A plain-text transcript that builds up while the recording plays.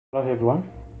Hello everyone,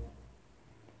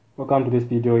 welcome to this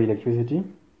video electricity.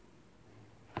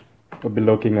 We'll be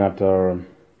looking at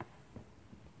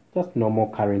just normal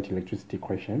current electricity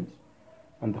questions,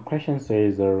 and the question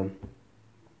says the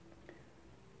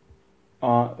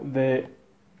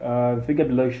figure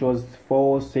below shows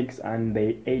 4, 6 and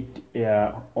the 8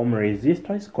 ohm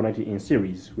resistors connected in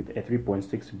series with a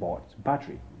 3.6 volts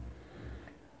battery.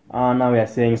 Now we are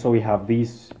saying, so we have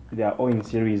these, they are all in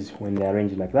series when they are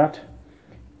arranged like that.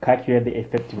 Calculate the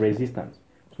effective resistance.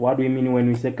 So what do we mean when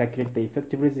we say calculate the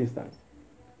effective resistance?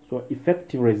 So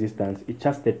effective resistance is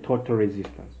just the total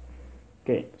resistance.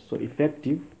 Okay, so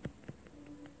effective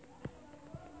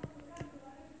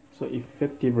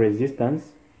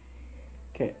resistance,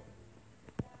 okay,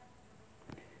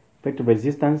 effective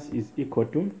resistance is equal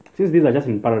to, since these are just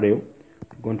in parallel,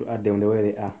 we're going to add them the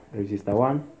way they are. Resistor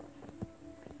 1,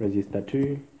 resistor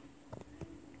 2,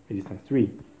 resistance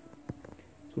 3.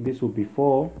 So this will be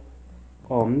 4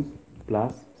 ohms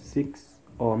plus 6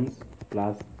 ohms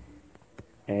plus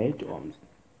 8 ohms.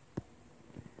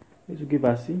 This will give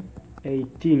us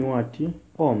 18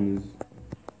 ohms.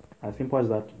 As simple as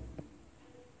that.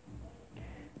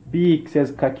 B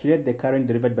says calculate the current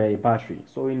delivered by a battery.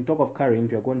 So in talk of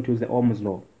current, we are going to use the Ohm's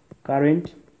law.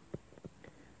 Current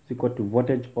is equal to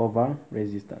voltage over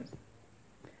resistance.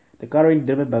 The current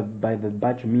delivered by the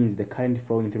battery means the current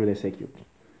flowing through the circuit.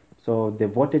 So the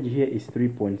voltage here is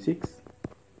 3.6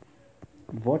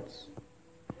 volts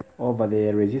over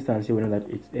the resistance here. We know that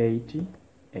it's 18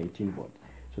 volts.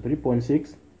 So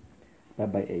 3.6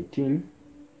 divided by 18,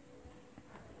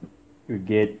 you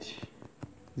get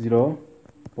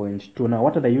 0.2. Now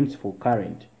what are the units for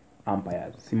current?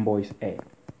 Amperes. Symbol is A.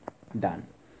 Done.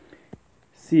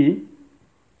 C.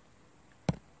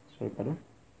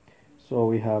 So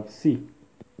we have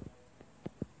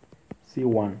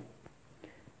C1.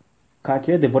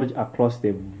 Calculate the voltage across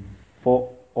the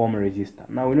 4 ohm resistor.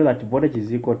 Now we know that voltage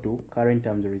is equal to current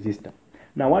times the resistor.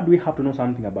 Now what do we have to know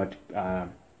something about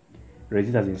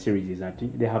resistors in series is that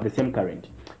they have the same current.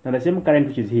 Now the same current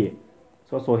which is here,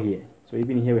 it's also here. So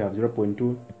even here we have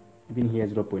 0.2, even here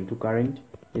 0.2 current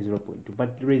is 0.2.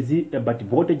 But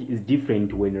voltage is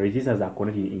different when resistors are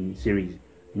connected in series.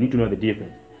 You need to know the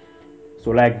difference.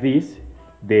 So like this,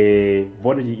 the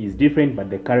voltage is different, but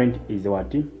the current is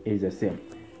what? Is the same.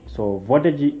 So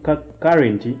voltage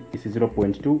current is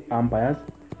 0.2 amperes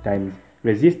times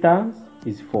resistance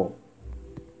is 4.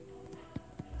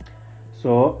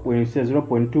 So when you say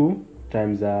 0.2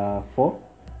 times 4,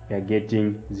 we are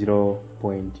getting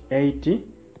 0.8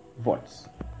 volts.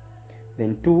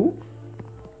 Then 2,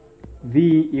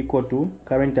 V equal to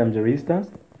current times the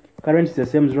resistance. Current is the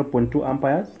same, 0.2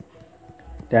 amperes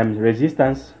times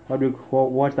resistance.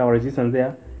 What's our resistance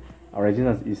there? Our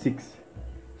resistance is 6.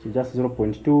 So just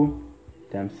 0.2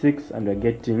 times 6, and we're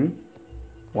getting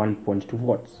 1.2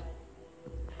 volts.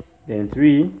 Then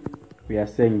 3, we are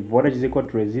saying voltage is equal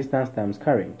to resistance times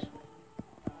current.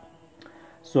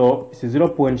 So it's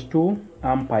 0.2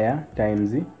 ampere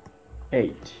times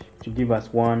 8 to give us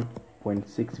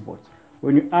 1.6 volts.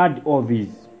 When you add all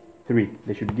these 3,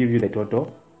 they should give you the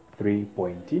total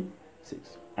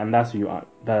 3.6. And that's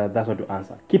what you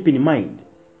answer. Keep in mind,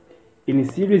 in a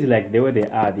series like the way they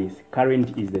are, this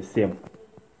current is the same,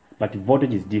 but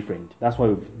voltage is different. That's why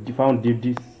we've found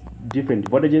these different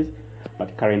voltages,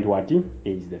 but current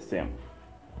is the same.